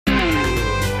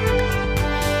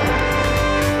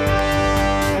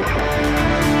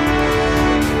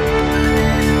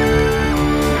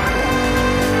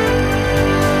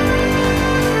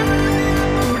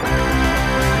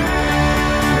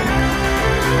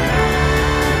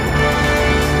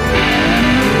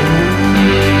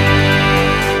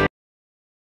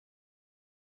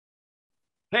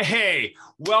Hey,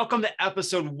 welcome to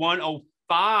episode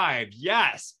 105.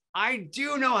 Yes, I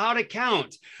do know how to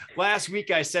count. Last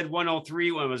week I said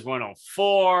 103 when it was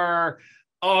 104.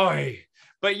 Oy,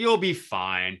 but you'll be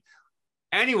fine.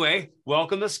 Anyway,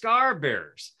 welcome to Scar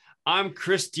Bears. I'm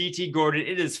Chris D.T. Gordon.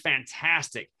 It is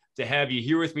fantastic to have you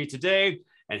here with me today,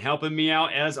 and helping me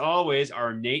out as always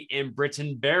are Nate and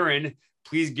Britton Barron.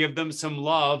 Please give them some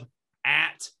love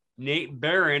at Nate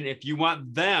Barron if you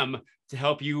want them to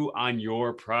help you on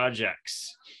your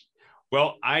projects.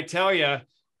 Well, I tell you,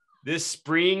 this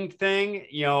spring thing,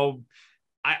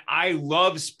 I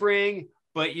love spring,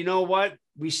 but you know what?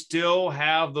 We still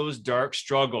have those dark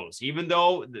struggles. Even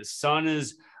though the sun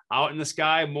is out in the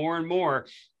sky more and more,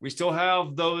 we still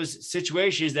have those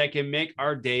situations that can make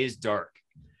our days dark.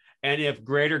 And if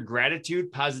greater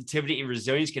gratitude, positivity, and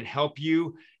resilience can help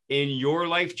you in your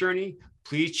life journey,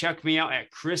 please check me out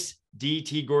at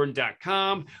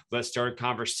chrisdtgordon.com. Let's start a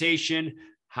conversation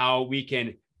how we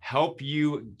can help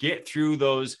you get through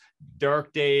those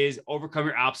dark days, overcome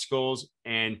your obstacles,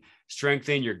 and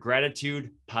strengthen your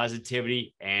gratitude,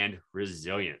 positivity, and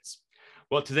resilience.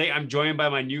 Well, today I'm joined by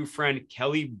my new friend,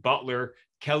 Kelly Butler.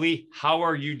 Kelly, how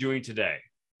are you doing today?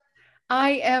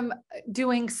 I am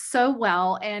doing so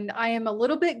well, and I am a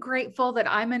little bit grateful that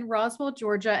I'm in Roswell,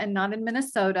 Georgia, and not in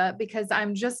Minnesota, because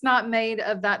I'm just not made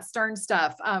of that stern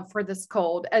stuff for this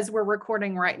cold as we're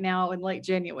recording right now in late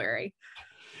January.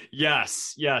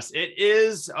 Yes, it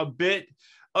is a bit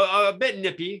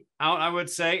nippy out, I would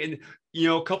say. And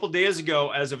a couple of days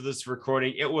ago, as of this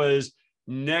recording, it was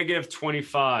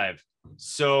 -25.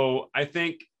 So I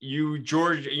think you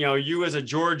as a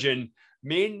Georgian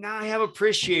may not have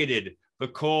appreciated the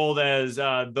cold as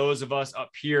those of us up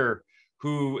here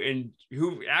who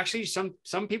actually some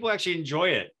people actually enjoy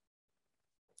it.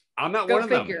 I'm not one of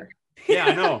them. Yeah,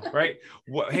 I know, right?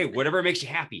 Hey, whatever makes you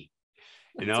happy,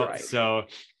 Right. So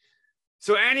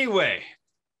anyway,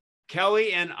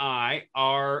 Kelly and I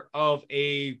are of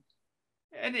an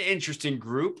interesting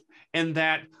group in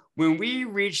that when we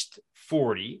reached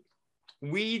 40,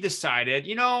 we decided,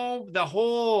 the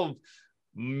whole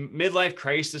midlife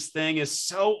crisis thing is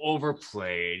so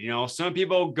overplayed. Some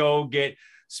people go get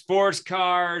sports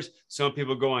cars, some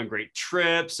people go on great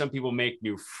trips, some people make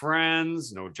new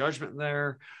friends, no judgment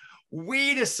there.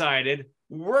 We decided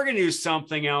we're going to do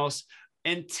something else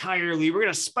entirely. We're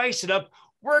going to spice it up.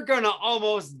 We're going to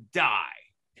almost die.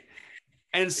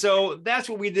 And so that's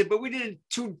what we did, but we did it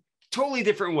two totally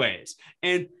different ways.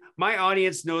 And my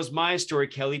audience knows my story,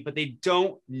 Kelly, but they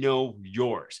don't know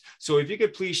yours. So if you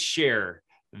could please share,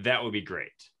 that would be great.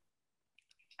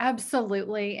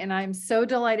 Absolutely. And I'm so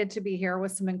delighted to be here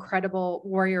with some incredible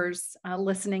warriors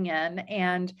listening in.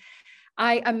 And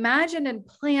I imagined and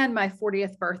planned my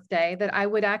 40th birthday that I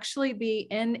would actually be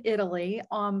in Italy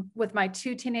with my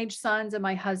 2 teenage sons and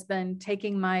my husband,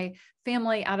 taking my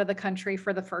family out of the country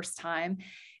for the first time.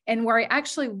 And where I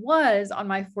actually was on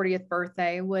my 40th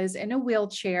birthday was in a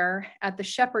wheelchair at the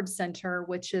Shepherd Center,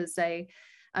 which is a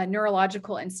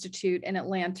neurological institute in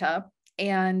Atlanta,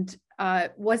 and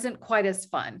wasn't quite as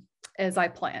fun as I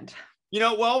planned.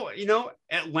 Atlanta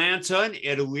and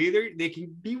Italy, they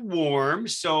can be warm.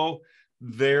 So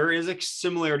there is a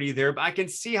similarity there, but I can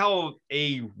see how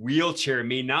a wheelchair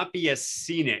may not be as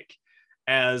scenic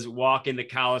as walking the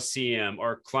Coliseum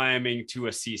or climbing to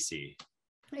a CC.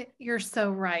 You're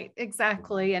so right.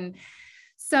 Exactly. And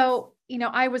so,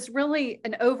 I was really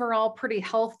an overall pretty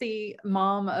healthy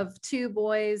mom of 2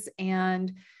 boys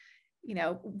and,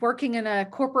 working in a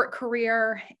corporate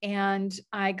career, and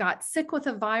I got sick with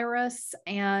a virus,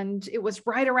 and it was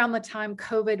right around the time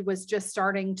COVID was just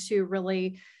starting to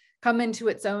really come into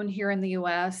its own here in the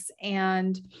US.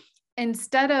 And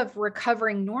instead of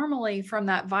recovering normally from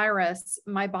that virus,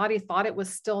 my body thought it was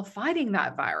still fighting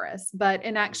that virus, but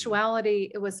in actuality,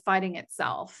 it was fighting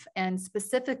itself, and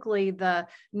specifically the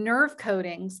nerve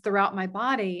coatings throughout my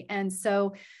body. And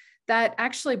so that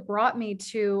actually brought me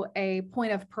to a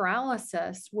point of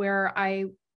paralysis where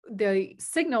the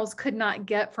signals could not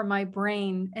get from my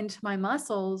brain into my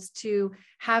muscles to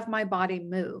have my body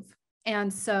move.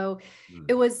 And so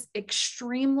it was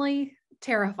extremely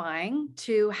terrifying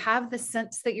to have the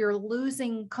sense that you're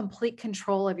losing complete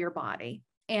control of your body.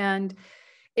 And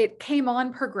it came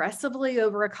on progressively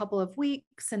over a couple of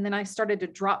weeks. And then I started to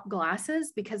drop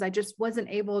glasses because I just wasn't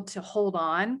able to hold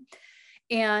on.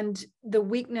 And the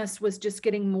weakness was just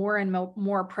getting more and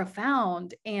more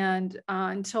profound. And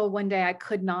until one day I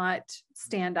could not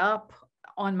stand up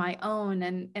on my own.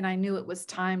 And I knew it was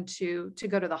time to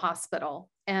go to the hospital.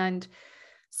 And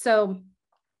so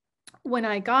when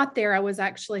I got there, I was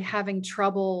actually having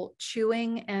trouble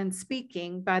chewing and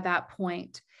speaking by that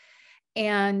point.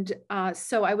 And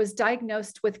so I was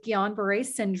diagnosed with Guillain-Barré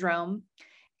syndrome.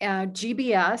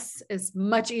 GBS is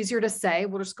much easier to say.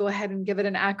 We'll just go ahead and give it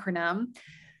an acronym.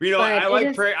 You know,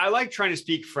 But I like trying to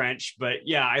speak French, but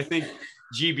yeah, I think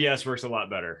GBS works a lot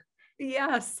better.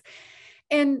 Yes.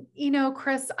 And, you know,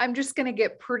 Chris, I'm just going to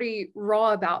get pretty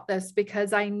raw about this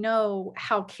because I know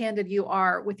how candid you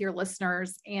are with your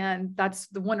listeners. And that's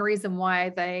the one reason why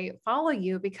they follow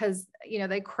you, because, you know,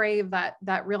 they crave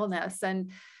that realness.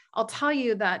 And I'll tell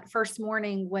you that first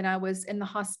morning when I was in the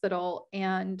hospital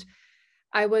and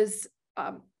I was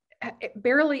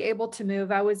barely able to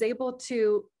move, I was able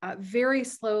to very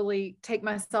slowly take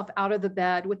myself out of the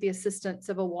bed with the assistance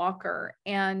of a walker.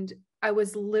 And I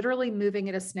was literally moving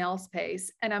at a snail's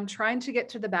pace, and I'm trying to get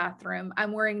to the bathroom.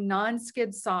 I'm wearing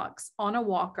non-skid socks on a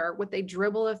walker with a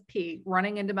dribble of pee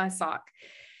running into my sock.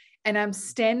 And I'm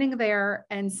standing there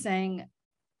and saying,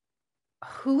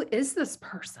 who is this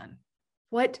person?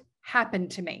 What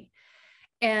happened to me?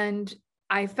 And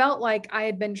I felt like I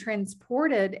had been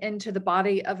transported into the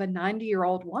body of a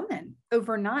 90-year-old woman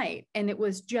overnight. And it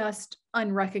was just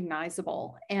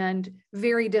unrecognizable and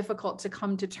very difficult to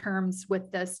come to terms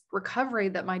with this recovery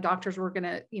that my doctors were going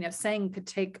to, you know, saying could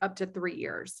take up to 3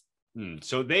 years.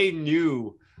 So they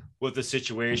knew what the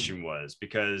situation was,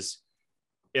 because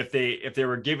if they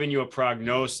were giving you a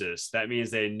prognosis, that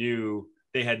means they knew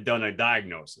they had done a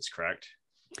diagnosis, correct?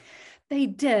 They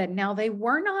did. Now, they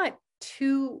were not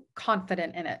too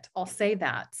confident in it, I'll say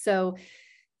that. So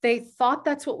they thought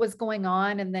that's what was going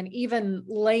on. And then even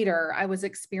later, I was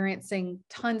experiencing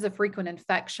tons of frequent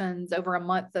infections, over a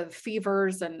month of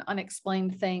fevers and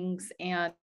unexplained things,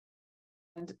 and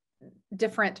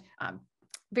different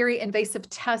very invasive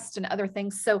tests and other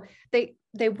things. So they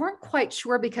weren't quite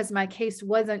sure, because my case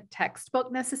wasn't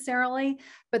textbook necessarily,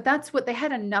 but that's what they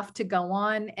had, enough to go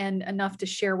on and enough to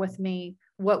share with me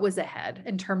what was ahead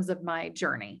in terms of my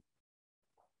journey.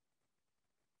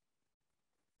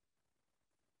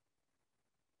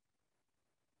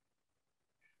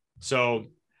 So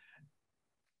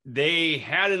they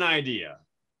had an idea,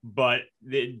 but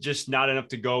just not enough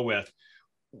to go with.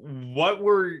 What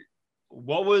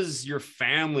was your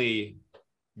family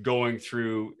going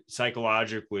through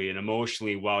psychologically and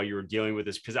emotionally while you were dealing with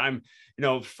this? Because I'm, you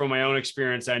know, from my own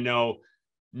experience, I know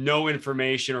no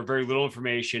information or very little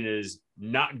information is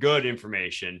not good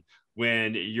information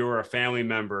when you're a family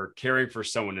member caring for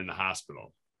someone in the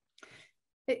hospital.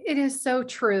 It is so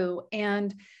true.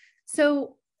 And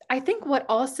so I think what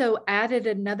also added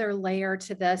another layer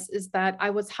to this is that I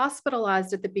was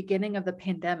hospitalized at the beginning of the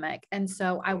pandemic. And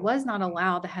so I was not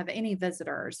allowed to have any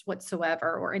visitors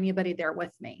whatsoever or anybody there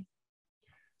with me.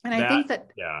 And I think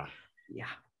that, yeah,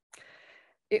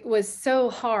 it was so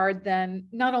hard then,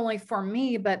 not only for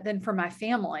me, but then for my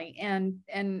family, and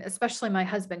especially my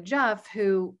husband, Jeff,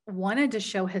 who wanted to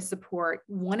show his support,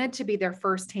 wanted to be there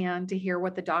firsthand to hear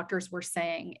what the doctors were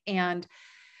saying. And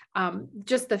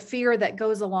just the fear that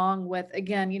goes along with,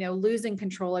 again, you know, losing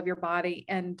control of your body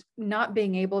and not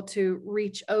being able to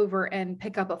reach over and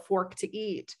pick up a fork to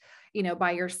eat, you know,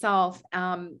 by yourself.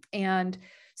 And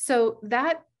so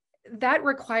that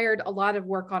required a lot of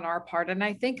work on our part. And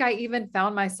I think I even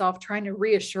found myself trying to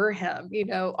reassure him, you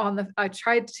know, I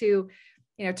tried to,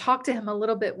 you know, talk to him a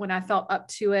little bit when I felt up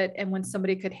to it, and when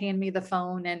somebody could hand me the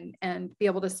phone and be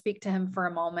able to speak to him for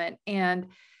a moment. And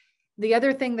the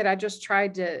other thing that I just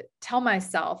tried to tell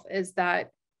myself is that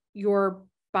you're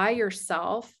by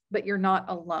yourself, but you're not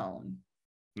alone.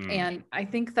 And I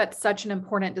think that's such an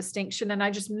important distinction. And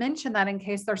I just mentioned that in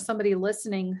case there's somebody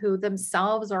listening who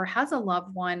themselves or has a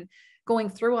loved one going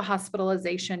through a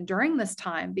hospitalization during this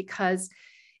time, because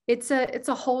it's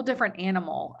a whole different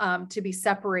animal to be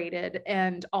separated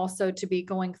and also to be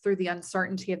going through the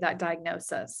uncertainty of that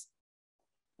diagnosis.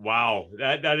 Wow,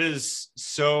 that is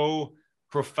so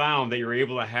profound that you're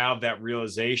able to have that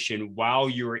realization while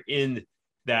you're in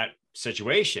that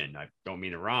situation. I don't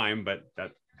mean to rhyme, but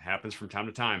that happens from time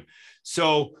to time.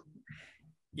 So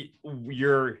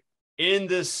you're in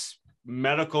this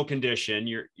medical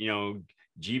condition,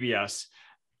 GBS,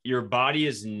 your body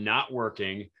is not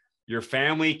working, your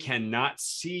family cannot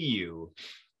see you.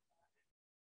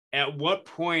 At what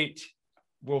point,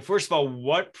 well, first of all,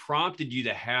 what prompted you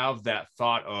to have that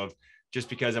thought of, just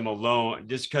because I'm alone,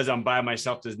 just because I'm by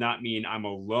myself does not mean I'm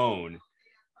alone?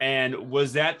 And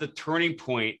was that the turning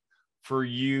point for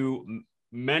you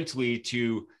mentally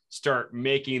to start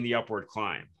making the upward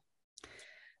climb?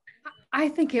 I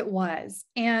think it was.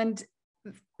 And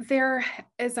there,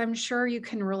 as I'm sure you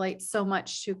can relate so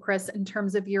much to, Chris, in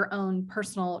terms of your own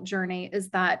personal journey, is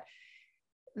that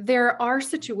there are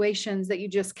situations that you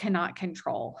just cannot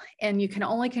control, and you can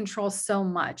only control so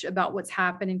much about what's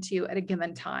happening to you at a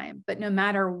given time. But no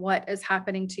matter what is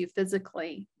happening to you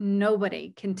physically,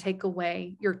 nobody can take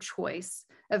away your choice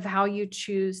of how you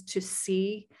choose to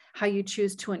see, how you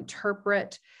choose to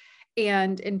interpret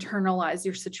and internalize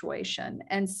your situation.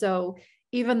 And so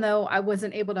even though I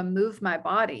wasn't able to move my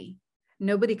body,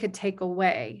 nobody could take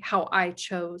away how I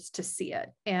chose to see it.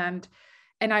 And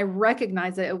I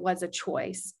recognize that it was a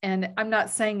choice. And I'm not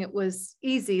saying it was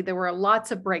easy. There were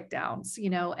lots of breakdowns,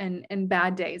 and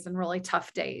bad days and really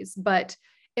tough days, but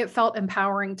it felt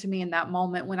empowering to me in that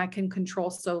moment when I can control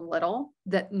so little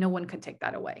that no one can take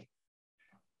that away.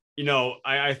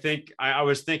 I think I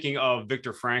was thinking of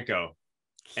Viktor Frankl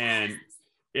and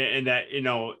that,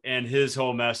 and his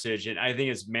whole message. And I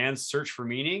think it's man's search for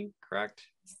meaning, correct?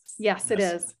 Yes, it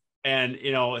is. And,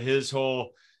 his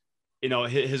whole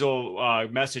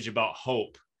message about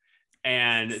hope.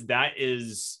 And that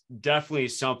is definitely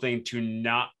something to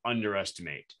not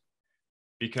underestimate,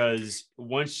 because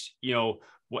once,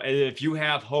 if you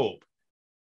have hope,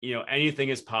 anything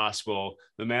is possible,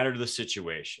 no matter the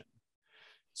situation.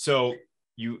 So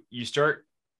you start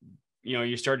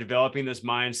developing this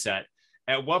mindset.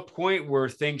 At what point were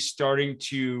things starting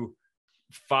to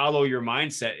follow your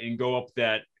mindset and go up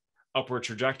that upward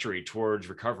trajectory towards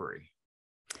recovery?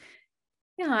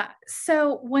 Yeah.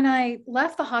 So when I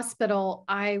left the hospital,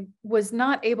 I was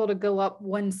not able to go up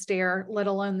one stair, let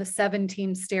alone the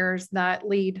 17 stairs that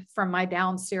lead from my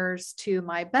downstairs to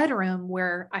my bedroom,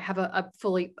 where I have a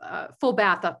full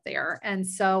bath up there. And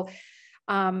so,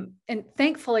 and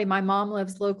thankfully my mom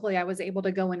lives locally. I was able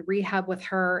to go and rehab with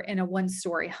her in a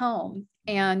 1-story home.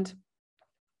 And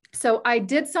so I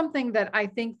did something that I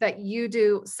think that you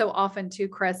do so often too,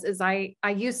 Chris, is I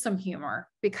use some humor,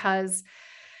 because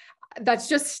that's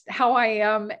just how I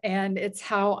am. And it's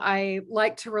how I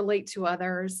like to relate to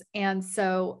others. And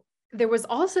so there was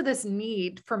also this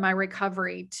need for my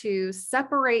recovery to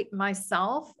separate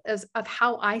myself of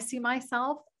how I see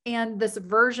myself and this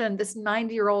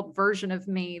 90-year-old version of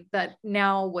me that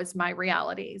now was my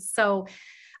reality. So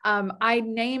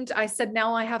I said,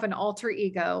 now I have an alter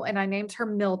ego, and I named her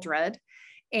Mildred.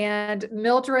 And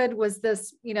Mildred was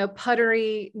this,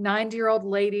 puttery 90-year-old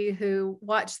lady who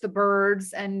watched the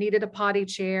birds and needed a potty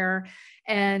chair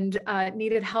and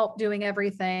needed help doing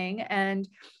everything. And,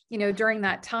 during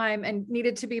that time, and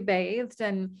needed to be bathed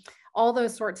and all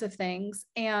those sorts of things.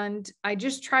 And I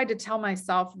just tried to tell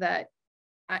myself that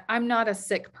I'm not a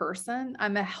sick person.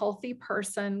 I'm a healthy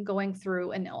person going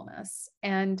through an illness.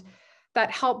 And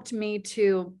that helped me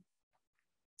to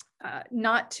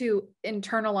not to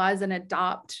internalize and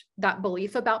adopt that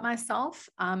belief about myself,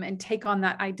 and take on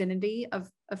that identity of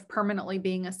permanently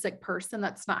being a sick person.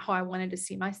 That's not how I wanted to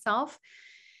see myself.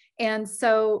 And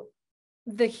so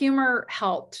the humor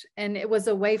helped. And it was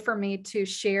a way for me to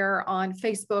share on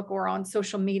Facebook or on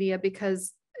social media,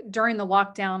 because during the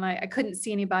lockdown, I couldn't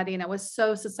see anybody, and I was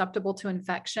so susceptible to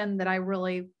infection that I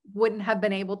really wouldn't have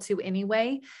been able to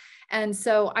anyway. And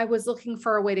so I was looking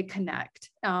for a way to connect,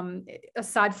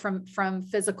 aside from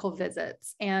physical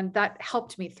visits, and that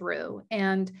helped me through.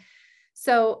 And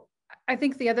so I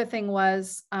think the other thing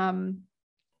was,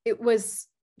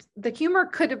 the humor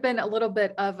could have been a little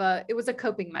bit of it was a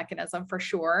coping mechanism for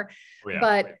sure. Oh, yeah.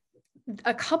 But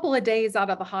a couple of days out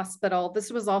of the hospital,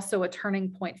 this was also a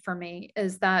turning point for me,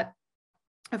 is that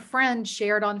a friend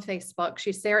shared on Facebook,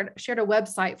 she shared a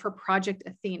website for Project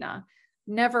Athena.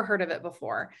 Never heard of it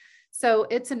before. So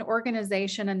it's an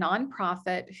organization, a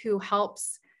nonprofit, who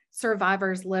helps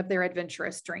survivors live their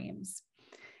adventurous dreams.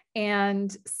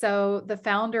 And so the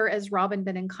founder is Robin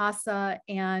Benincasa,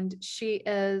 and she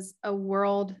is a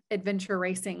world adventure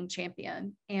racing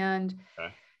champion. And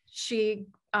she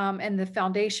and the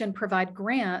foundation provide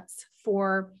grants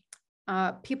for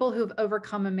people who've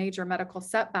overcome a major medical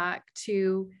setback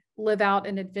to live out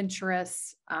an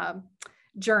adventurous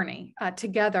journey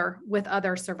together with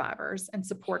other survivors and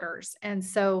supporters. And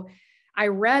so I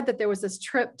read that there was this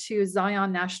trip to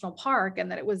Zion National Park,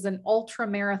 and that it was an ultra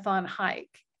marathon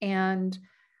hike. And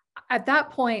at that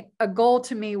point, a goal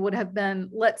to me would have been,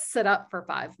 let's sit up for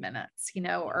 5 minutes,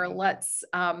 or let's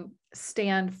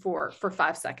stand for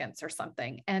 5 seconds or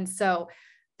something. And so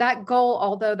that goal,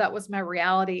 although that was my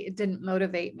reality, it didn't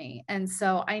motivate me. And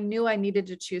so I knew I needed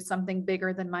to choose something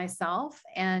bigger than myself,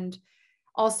 and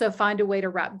also find a way to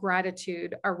wrap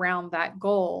gratitude around that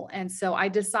goal. And so I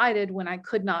decided, when I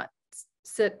could not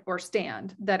sit or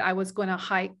stand, that I was going to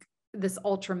hike this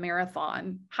ultra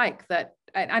marathon hike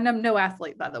and I'm no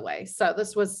athlete, by the way. So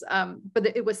this was, but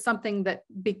it was something that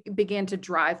began to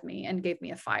drive me and gave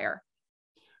me a fire.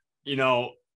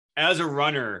 As a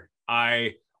runner,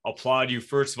 I applaud you,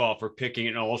 first of all, for picking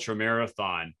an ultra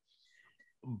marathon.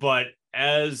 But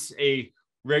as a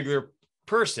regular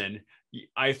person,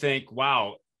 I think,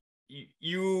 wow,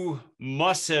 you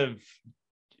must have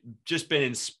just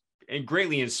been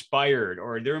greatly inspired,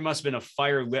 or there must have been a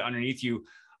fire lit underneath you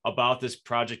about this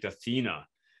Project Athena.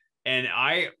 And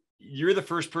you're the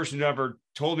first person who ever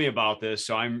told me about this,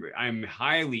 so I'm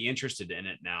highly interested in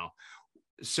it now.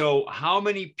 So how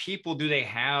many people do they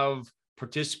have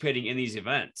participating in these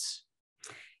events?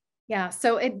 Yeah,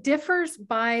 so it differs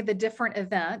by the different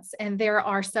events, and there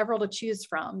are several to choose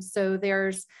from. So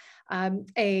there's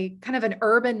a kind of an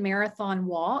urban marathon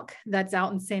walk that's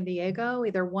out in San Diego,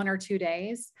 either 1 or 2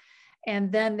 days.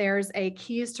 And then there's a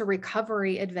Keys to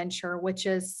Recovery adventure, which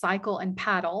is cycle and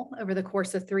paddle over the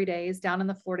course of 3 days down in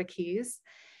the Florida Keys.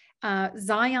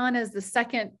 Zion is the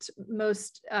second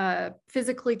most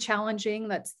physically challenging.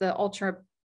 That's the ultra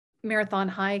marathon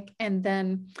hike. And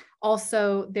then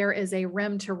also there is a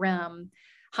rim to rim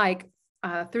hike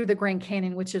through the Grand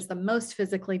Canyon, which is the most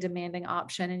physically demanding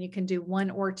option. And you can do 1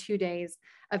 or 2 days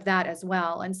of that as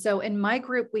well. And so in my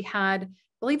group, we had, I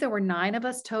believe there were 9 of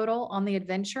us total on the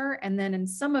adventure. And then in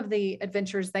some of the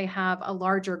adventures, they have a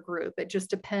larger group. It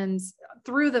just depends.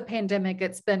 Through the pandemic,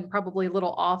 it's been probably a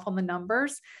little off on the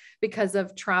numbers because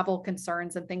of travel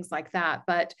concerns and things like that.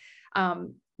 But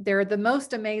they're the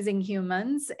most amazing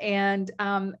humans. And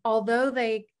although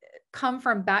they come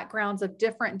from backgrounds of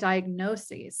different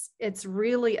diagnoses, it's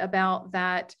really about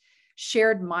that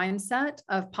shared mindset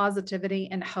of positivity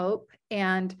and hope.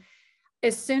 And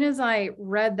as soon as I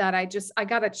read that, I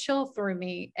got a chill through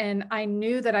me, and I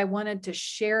knew that I wanted to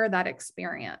share that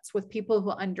experience with people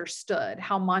who understood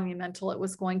how monumental it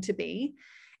was going to be.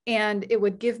 And it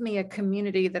would give me a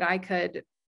community that I could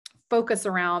focus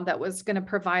around that was going to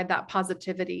provide that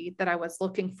positivity that I was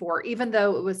looking for, even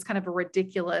though it was kind of a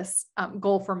ridiculous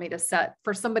goal for me to set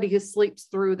for somebody who sleeps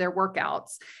through their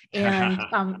workouts and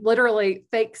literally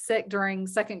fake sick during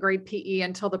second grade PE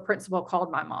until the principal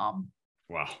called my mom.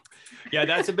 Wow. Yeah,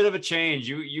 that's a bit of a change.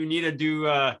 You need to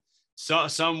do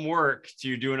some work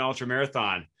to do an ultra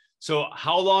marathon. So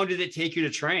how long did it take you to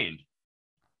train?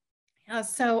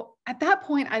 So at that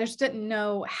point, I just didn't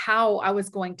know how I was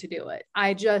going to do it.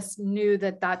 I just knew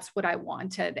that that's what I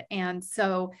wanted. And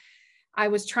so I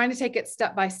was trying to take it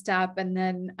step by step. And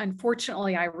then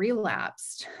unfortunately, I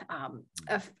relapsed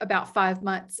about 5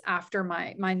 months after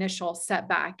my initial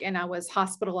setback. And I was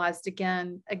hospitalized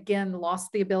again,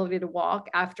 lost the ability to walk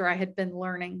after I had been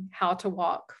learning how to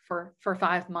walk for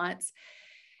 5 months.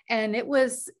 And it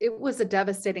was a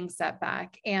devastating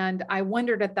setback. And I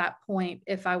wondered at that point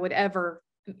if I would ever,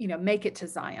 make it to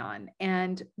Zion.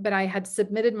 But I had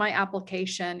submitted my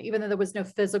application, even though there was no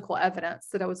physical evidence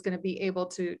that I was going to be able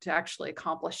to actually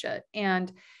accomplish it.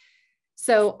 And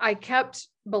so I kept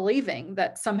believing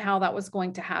that somehow that was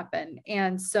going to happen.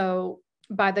 And so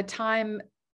by the time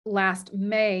last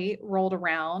May rolled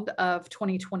around of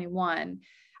 2021,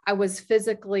 I was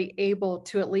physically able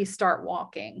to at least start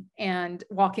walking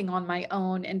on my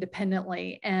own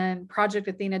independently. And Project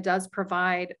Athena does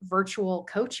provide virtual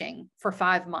coaching for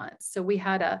 5 months. So we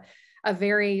had a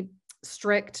very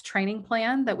strict training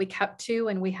plan that we kept to,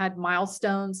 and we had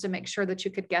milestones to make sure that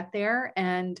you could get there.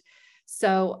 And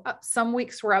so some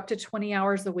weeks were up to 20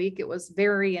 hours a week. It was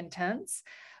very intense,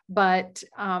 but,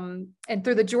 and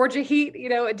through the Georgia heat,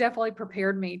 it definitely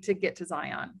prepared me to get to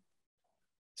Zion.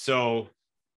 So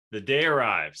the day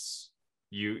arrives.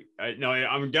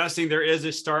 I'm guessing there is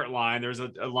a start line. There's a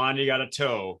line you got to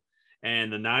toe,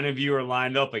 and the 9 of you are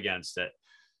lined up against it.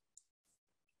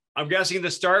 I'm guessing the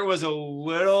start was a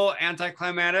little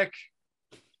anticlimactic.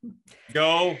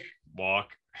 Go, walk.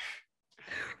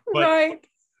 But right.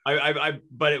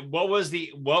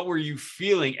 What were you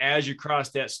feeling as you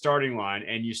crossed that starting line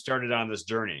and you started on this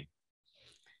journey?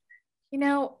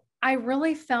 I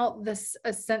really felt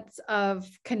a sense of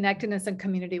connectedness and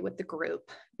community with the group,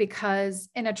 because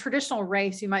in a traditional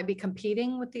race, you might be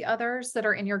competing with the others that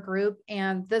are in your group.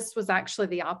 And this was actually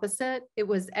the opposite. It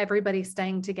was everybody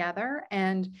staying together,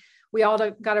 and we all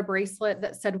got a bracelet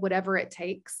that said whatever it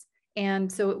takes.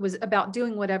 And so it was about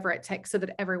doing whatever it takes so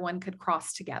that everyone could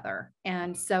cross together.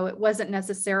 And so it wasn't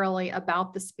necessarily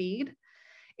about the speed.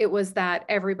 It was that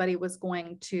everybody was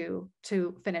going to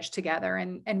finish together.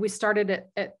 And we started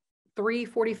at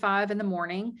 3:45 in the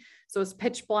morning. So it was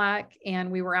pitch black, and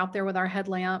we were out there with our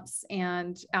headlamps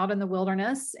and out in the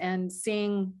wilderness and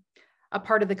seeing a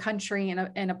part of the country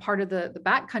and a part of the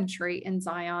back country in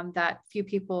Zion that few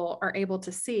people are able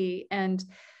to see. And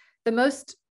the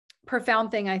most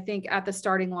profound thing, I think, at the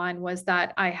starting line was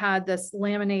that I had this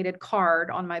laminated card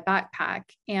on my backpack,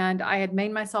 and I had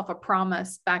made myself a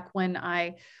promise back when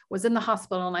I was in the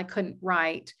hospital and I couldn't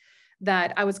write,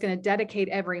 that I was going to dedicate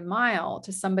every mile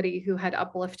to somebody who had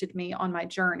uplifted me on my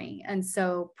journey. And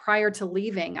so prior to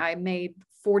leaving, I made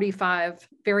 45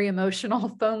 very emotional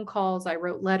phone calls. I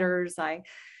wrote letters. I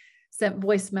sent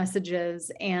voice messages.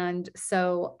 And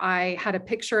so I had a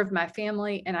picture of my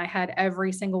family, and I had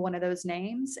every single one of those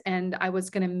names, and I was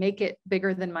going to make it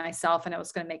bigger than myself, and I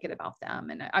was going to make it about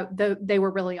them. And they were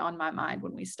really on my mind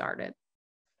when we started.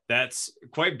 That's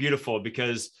quite beautiful,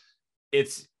 because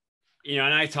it's, and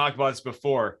I talked about this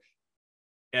before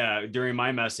during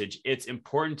my message. It's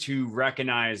important to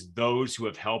recognize those who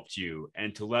have helped you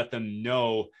and to let them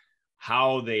know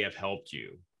how they have helped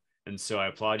you. And so I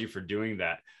applaud you for doing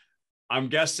that. I'm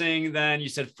guessing then you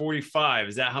said 45.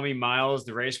 Is that how many miles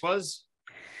the race was?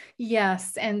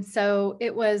 Yes. And so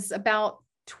it was about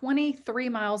 23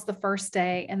 miles the first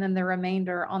day, and then the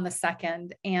remainder on the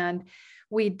second. And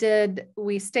we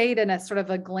stayed in a sort of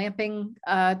a glamping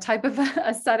type of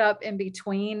a setup in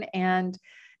between, and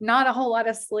not a whole lot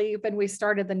of sleep. And we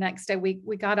started the next day.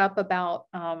 We got up about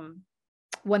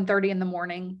 1:30 in the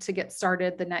morning to get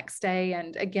started the next day.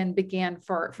 And again, began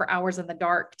for hours in the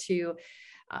dark to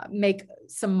make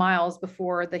some miles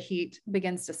before the heat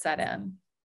begins to set in.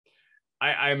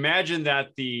 I imagine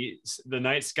that the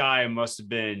night sky must have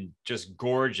been just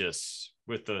gorgeous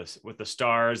with the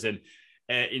stars and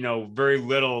very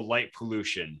little light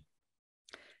pollution.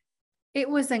 It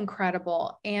was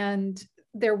incredible. And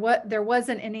there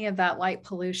wasn't any of that light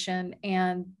pollution,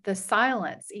 and the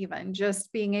silence, even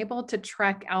just being able to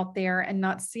trek out there and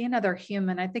not see another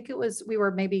human. I think we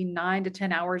were maybe 9 to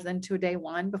 10 hours into day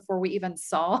one before we even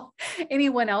saw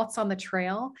anyone else on the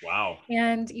trail. Wow.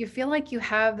 And you feel like you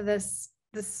have this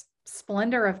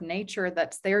splendor of nature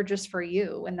that's there just for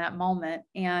you in that moment.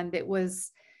 And it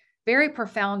was very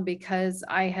profound, because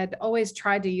I had always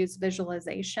tried to use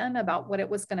visualization about what it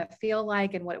was going to feel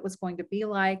like and what it was going to be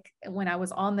like when I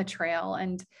was on the trail.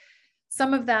 And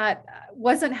some of that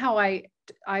wasn't how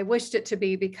I wished it to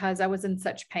be, because I was in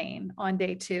such pain on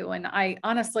day 2. And I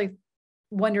honestly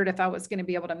wondered if I was going to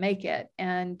be able to make it.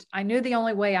 And I knew the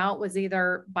only way out was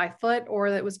either by foot, or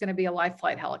it was going to be a life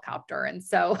flight helicopter. And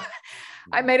so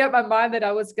I made up my mind that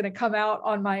I was going to come out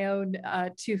on my own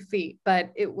 2 feet,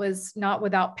 but it was not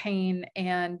without pain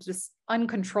and just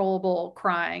uncontrollable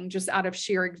crying, just out of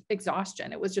sheer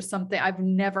exhaustion. It was just something, I've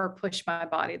never pushed my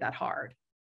body that hard.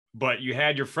 But you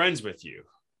had your friends with you.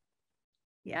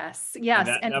 Yes.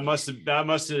 And that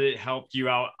must have helped you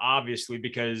out, obviously,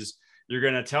 because you're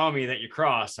going to tell me that you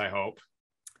crossed, I hope.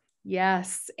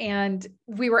 Yes. And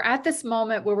we were at this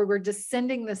moment where we were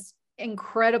descending this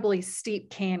incredibly steep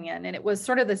canyon, and it was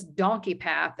sort of this donkey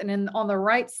path. And then on the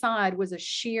right side was a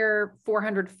sheer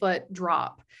 400-foot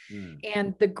drop.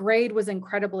 And the grade was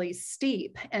incredibly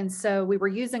steep. And so we were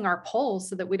using our poles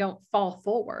so that we don't fall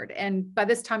forward. And by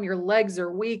this time your legs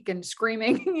are weak and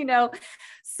screaming,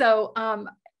 So,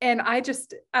 and I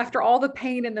just, after all the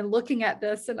pain and then looking at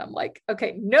this, and I'm like,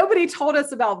 okay, nobody told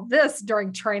us about this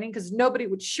during training, because nobody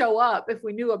would show up if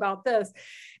we knew about this.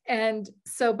 And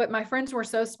so, but my friends were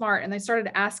so smart, and they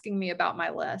started asking me about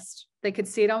my list. They could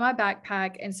see it on my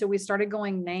backpack. And so we started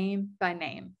going name by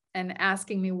name and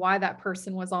asking me why that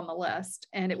person was on the list.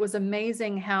 And it was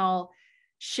amazing how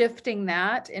shifting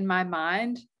that in my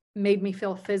mind made me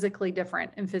feel physically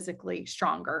different and physically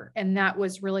stronger. And that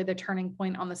was really the turning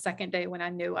point on the second day, when I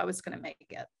knew I was going to make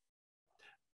it.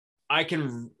 I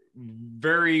can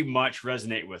very much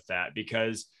resonate with that,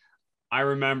 because I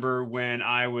remember when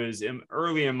I was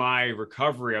early in my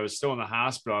recovery, I was still in the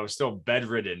hospital, I was still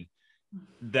bedridden,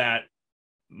 that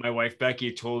my wife,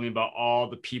 Becky, told me about all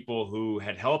the people who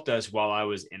had helped us while I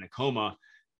was in a coma.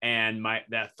 And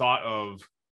that thought of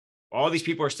all these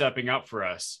people are stepping up for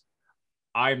us.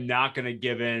 I'm not going to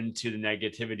give in to the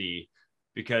negativity,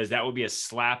 because that would be a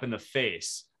slap in the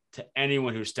face to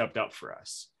anyone who stepped up for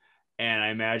us. And I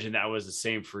imagine that was the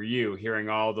same for you, hearing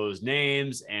all those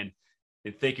names and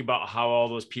thinking about how all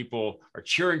those people are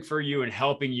cheering for you and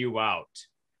helping you out.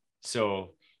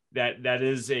 So that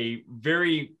is a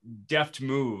very deft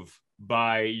move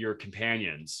by your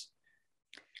companions.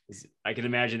 I can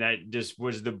imagine that just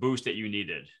was the boost that you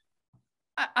needed.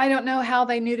 I don't know how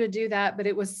they knew to do that, but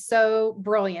it was so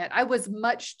brilliant. I was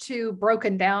much too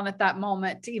broken down at that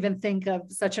moment to even think of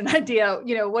such an idea,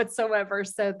 whatsoever.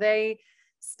 So they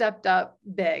stepped up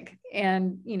big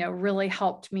and, really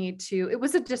helped me it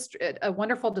was a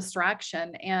wonderful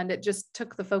distraction, and it just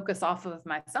took the focus off of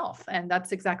myself. And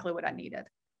that's exactly what I needed.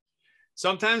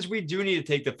 Sometimes we do need to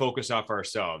take the focus off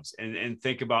ourselves and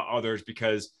think about others,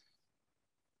 because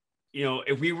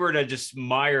if we were to just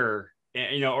mire,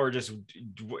 or just,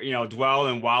 dwell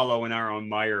and wallow in our own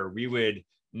mire, we would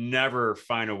never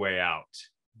find a way out.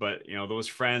 But, those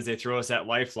friends, they throw us that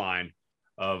lifeline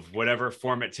of whatever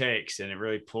form it takes, and it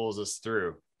really pulls us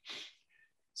through.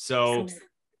 So,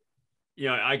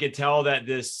 I could tell that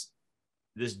this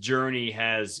journey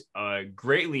has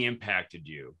greatly impacted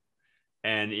you,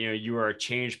 and, you are a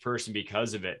changed person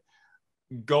because of it.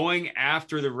 Going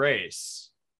after the race,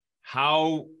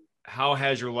 how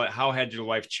had your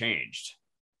life changed?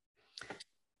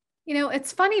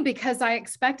 It's funny because I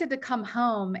expected to come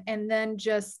home and then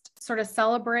just sort of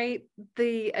celebrate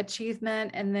the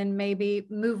achievement and then maybe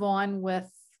move on with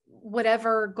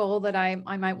whatever goal that I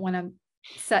might want to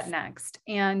set next.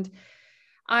 And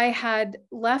I had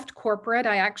left corporate.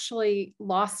 I actually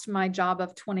lost my job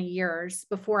of 20 years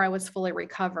before I was fully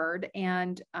recovered,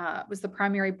 and was the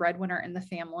primary breadwinner in the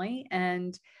family,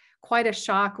 and quite a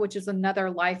shock, which is another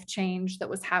life change that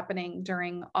was happening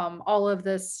during all of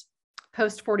this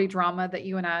post-40 drama that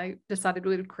you and I decided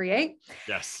we would create.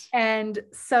 Yes. And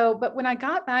so, but when I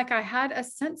got back, I had a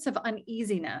sense of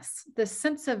uneasiness, this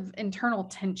sense of internal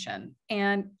tension.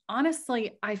 And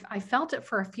honestly, I felt it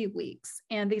for a few weeks,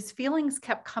 and these feelings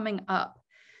kept coming up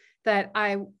that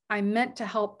I meant to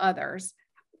help others.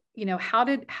 How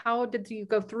did you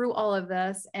go through all of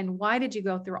this, and why did you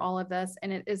go through all of this?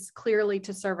 And it is clearly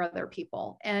to serve other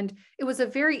people. And it was a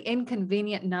very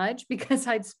inconvenient nudge because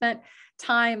I'd spent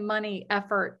time, money,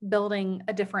 effort building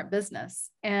a different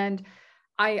business. And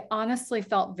I honestly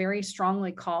felt very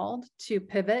strongly called to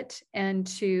pivot and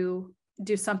to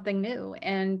do something new.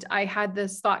 And I had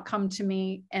this thought come to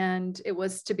me, and it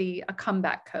was to be a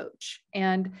comeback coach.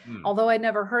 And although I'd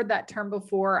never heard that term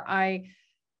before, I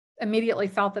immediately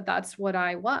felt that that's what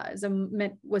I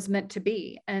was meant to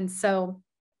be. And so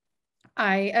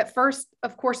I, at first,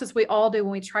 of course, as we all do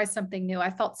when we try something new,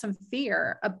 I felt some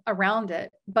fear around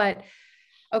it, but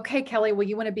okay, Kelly, well,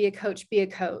 you want to be a coach, be a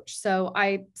coach. So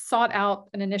I sought out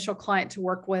an initial client to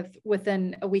work with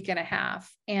within a week and a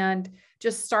half, and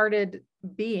just started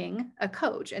being a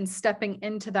coach and stepping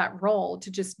into that role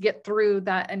to just get through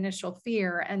that initial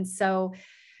fear. And so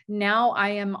now I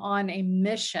am on a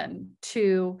mission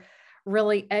to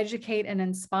really educate and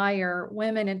inspire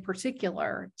women in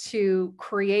particular to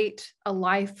create a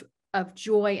life of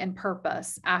joy and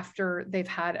purpose after they've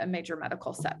had a major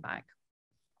medical setback.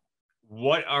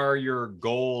 What are your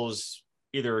goals,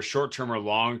 either short-term or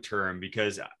long-term?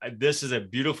 Because this is a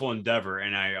beautiful endeavor,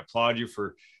 and I applaud you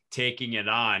for taking it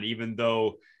on, even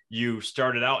though you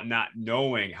started out not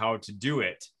knowing how to do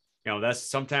it. That's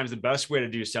sometimes the best way to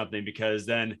do something, because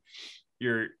then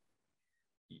you're,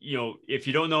 if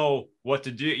you don't know what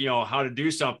to do, how to do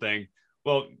something,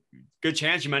 well, good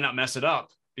chance you might not mess it up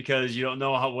because you don't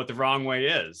know what the wrong way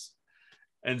is.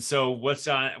 And so what's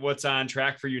on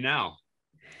track for you now?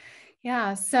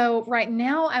 Yeah. So right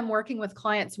now I'm working with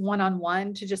clients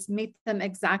one-on-one to just meet them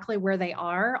exactly where they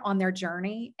are on their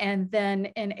journey. And then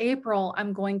in April,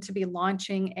 I'm going to be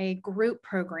launching a group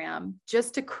program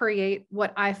just to create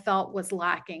what I felt was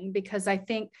lacking, because I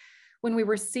think when we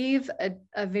receive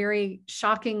a very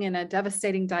shocking and a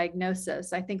devastating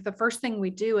diagnosis, I think the first thing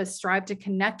we do is strive to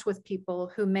connect with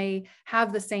people who may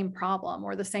have the same problem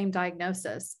or the same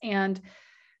diagnosis. And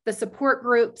the support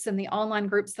groups and the online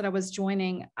groups that I was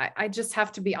joining, I just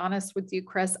have to be honest with you,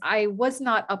 Chris, I was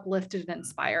not uplifted and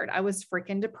inspired. I was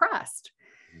freaking depressed.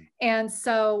 And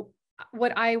so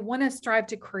what I want to strive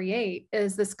to create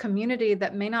is this community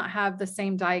that may not have the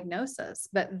same diagnosis,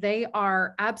 but they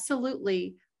are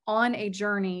absolutely on a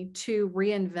journey to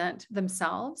reinvent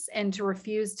themselves and to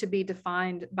refuse to be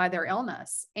defined by their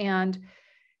illness. And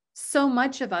so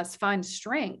much of us find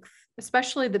strength,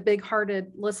 especially the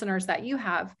big-hearted listeners that you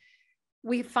have.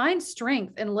 We find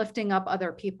strength in lifting up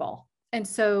other people. And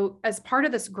so as part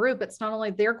of this group, it's not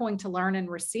only they're going to learn and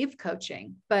receive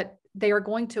coaching, but they are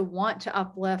going to want to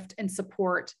uplift and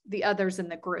support the others in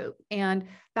the group. And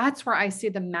that's where I see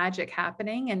the magic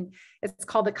happening. And it's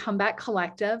called the Comeback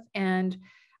Collective. And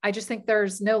I just think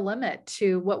there's no limit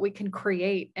to what we can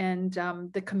create and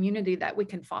the community that we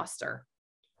can foster.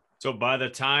 So by the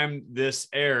time this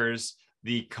airs,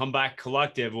 the Comeback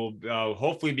Collective will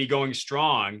hopefully be going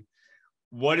strong.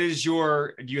 Do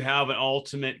you have an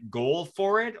ultimate goal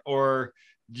for it? Or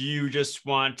do you just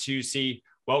want to see,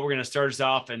 well, we're going to start us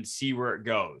off and see where it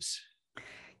goes?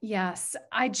 Yes,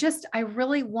 I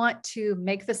really want to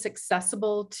make this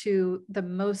accessible to the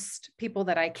most people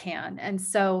that I can. And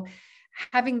so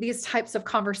having these types of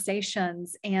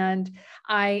conversations, and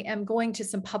I am going to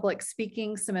some public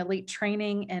speaking, some elite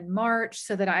training in March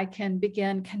so that I can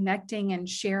begin connecting and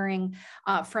sharing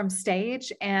from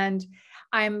stage. And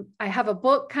I have a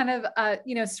book kind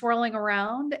of, swirling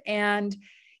around, and,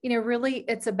 really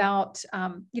it's about,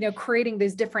 creating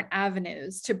these different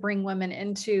avenues to bring women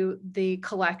into the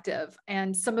collective.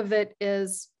 And some of it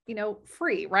is,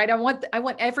 free, right? I want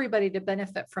everybody to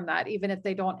benefit from that, even if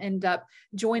they don't end up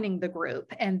joining the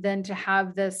group. And then to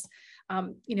have this,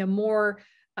 more,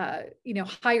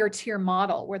 higher tier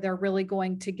model where they're really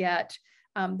going to get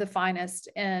the finest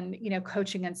in,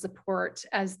 coaching and support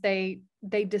as they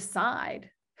decide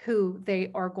who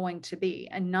they are going to be,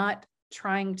 and not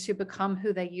trying to become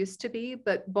who they used to be,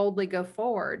 but boldly go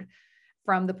forward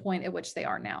from the point at which they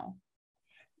are now.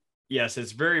 Yes,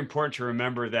 it's very important to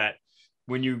remember that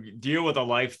when you deal with a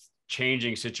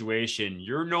life-changing situation,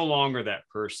 you're no longer that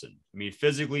person. I mean,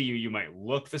 physically, you might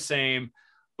look the same,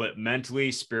 but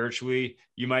mentally, spiritually,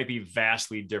 you might be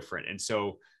vastly different. And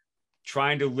so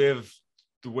trying to live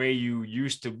the way you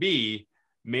used to be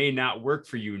may not work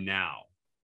for you now.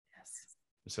 Yes.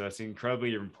 So that's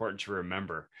incredibly important to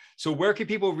remember. So where can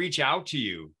people reach out to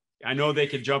you? I know they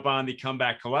could jump on the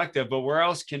Comeback Collective, but where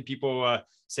else can people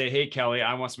say, hey, Kelly,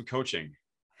 I want some coaching?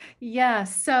 Yeah.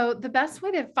 So the best way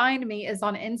to find me is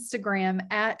on Instagram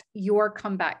at Your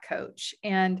Comeback Coach.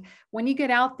 And when you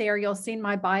get out there, you'll see in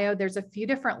my bio, there's a few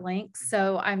different links.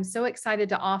 So I'm so excited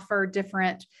to offer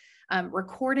different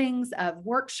recordings of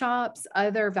workshops,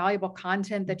 other valuable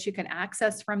content that you can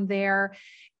access from there.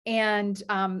 And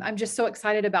I'm just so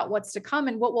excited about what's to come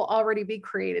and what will already be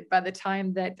created by the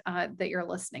time that you're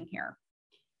listening here.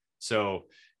 So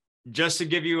just to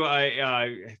give you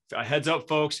a heads up,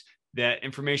 folks, that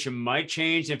information might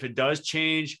change. If it does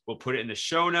change, we'll put it in the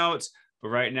show notes. But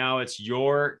right now it's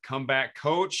Your Comeback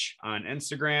Coach on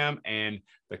Instagram and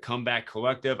the Comeback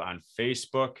Collective on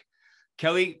Facebook.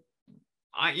 Kelly,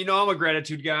 I'm a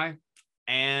gratitude guy,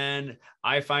 and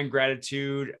I find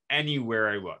gratitude anywhere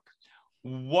I look.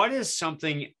 What is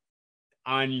something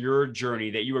on your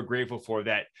journey that you are grateful for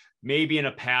that maybe in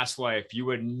a past life you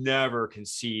would never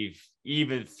conceive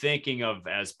even thinking of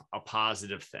as a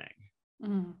positive thing?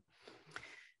 Mm.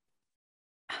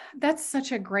 That's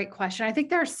such a great question. I think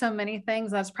there are so many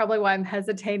things. That's probably why I'm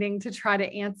hesitating to try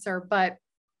to answer. But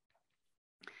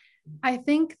I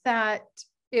think that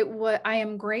I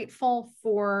am grateful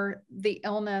for the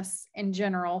illness in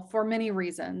general for many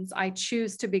reasons. I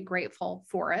choose to be grateful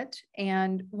for it.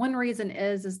 And one reason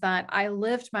is that I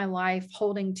lived my life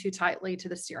holding too tightly to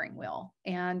the steering wheel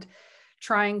and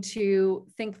trying to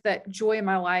think that joy in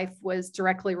my life was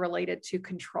directly related to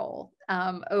control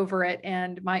over it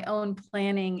and my own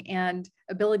planning and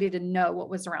ability to know what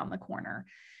was around the corner.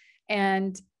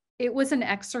 And it was an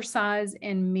exercise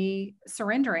in me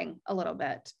surrendering a little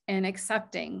bit and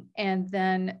accepting, and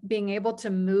then being able to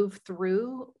move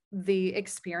through the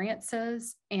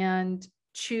experiences and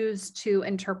choose to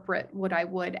interpret what I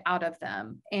would out of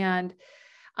them. And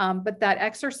but that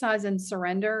exercise in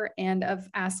surrender and of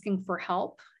asking for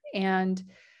help. And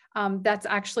that's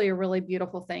actually a really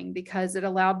beautiful thing because it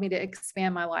allowed me to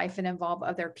expand my life and involve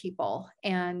other people.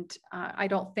 And I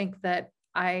don't think that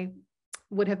I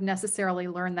would have necessarily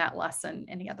learned that lesson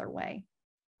any other way.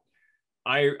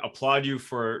 I applaud you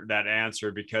for that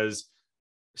answer because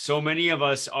so many of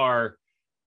us are,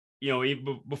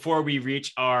 even before we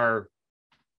reach our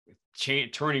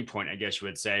turning point, I guess you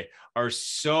would say, are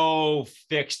so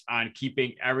fixed on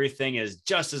keeping everything as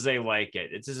just as they like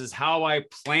it. This is how I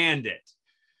planned it.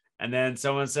 And then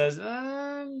someone says,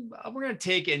 we're going to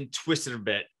take and twist it a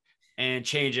bit and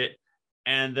change it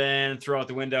and then throw out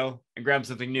the window and grab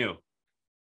something new.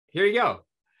 Here you go.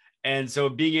 And so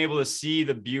being able to see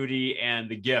the beauty and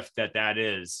the gift that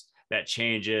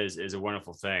change is a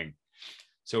wonderful thing.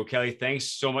 So Kelly, thanks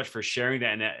so much for sharing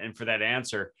that and for that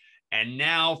answer. And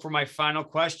now for my final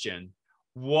question,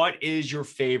 what is your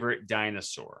favorite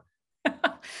dinosaur?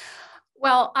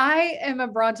 Well, I am a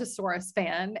Brontosaurus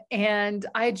fan, and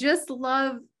I just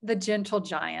love the gentle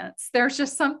giants. There's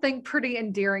just something pretty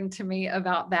endearing to me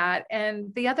about that.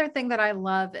 And the other thing that I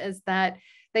love is that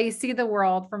they see the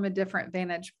world from a different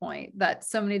vantage point that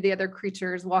so many of the other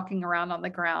creatures walking around on the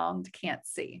ground can't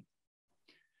see.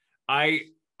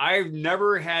 I've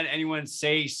never had anyone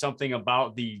say something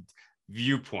about the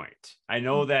viewpoint. I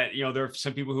know that, there are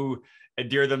some people who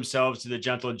endear themselves to the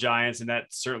gentle giants, and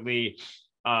that's certainly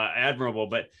admirable,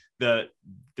 but the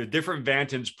different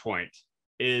vantage point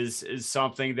is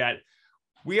something that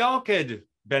we all could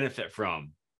benefit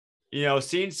from.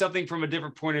 Seeing something from a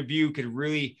different point of view could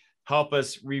really help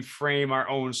us reframe our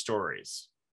own stories.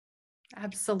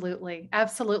 Absolutely.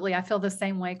 Absolutely. I feel the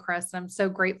same way, Chris. I'm so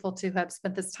grateful to have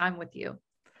spent this time with you.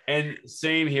 And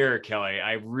same here, Kelly.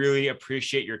 I really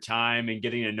appreciate your time and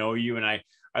getting to know you. And I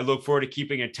look forward to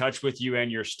keeping in touch with you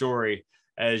and your story.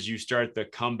 as you start the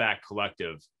Comeback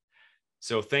Collective.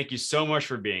 So thank you so much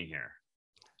for being here.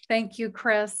 Thank you,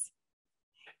 Chris.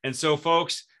 And so,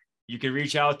 folks, you can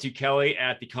reach out to Kelly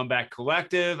at the Comeback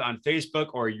Collective on Facebook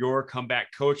or Your Comeback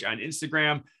Coach on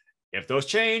Instagram. If those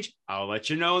change, I'll let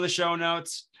you know in the show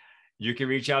notes. You can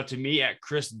reach out to me at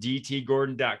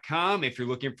chrisdtgordon.com if you're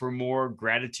looking for more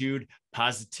gratitude,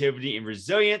 positivity, and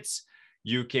resilience.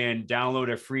 You can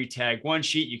download a free tag one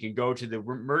sheet. You can go to the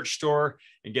merch store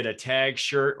and get a tag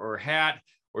shirt or hat,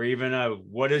 or even a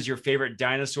what is your favorite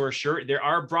dinosaur shirt. There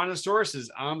are brontosauruses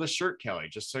on the shirt, Kelly,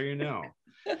 just so you know.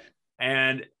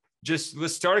 And just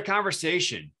let's start a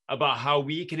conversation about how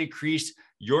we can increase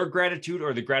your gratitude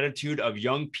or the gratitude of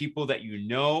young people that you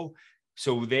know,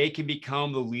 so they can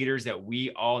become the leaders that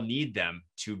we all need them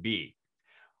to be.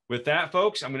 With that,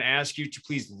 folks, I'm going to ask you to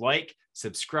please like,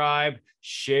 subscribe,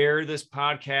 share this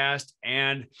podcast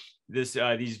and these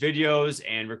videos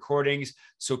and recordings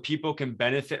so people can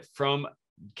benefit from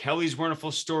Kelly's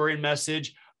wonderful story and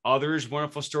message, others'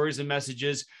 wonderful stories and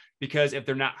messages, because if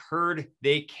they're not heard,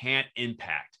 they can't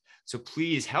impact. So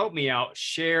please help me out,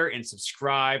 share and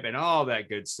subscribe and all that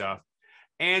good stuff.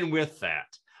 And with that,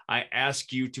 I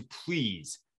ask you to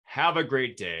please have a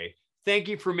great day. Thank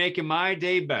you for making my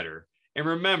day better. And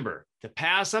remember to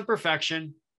pass on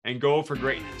perfection and go for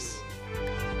greatness.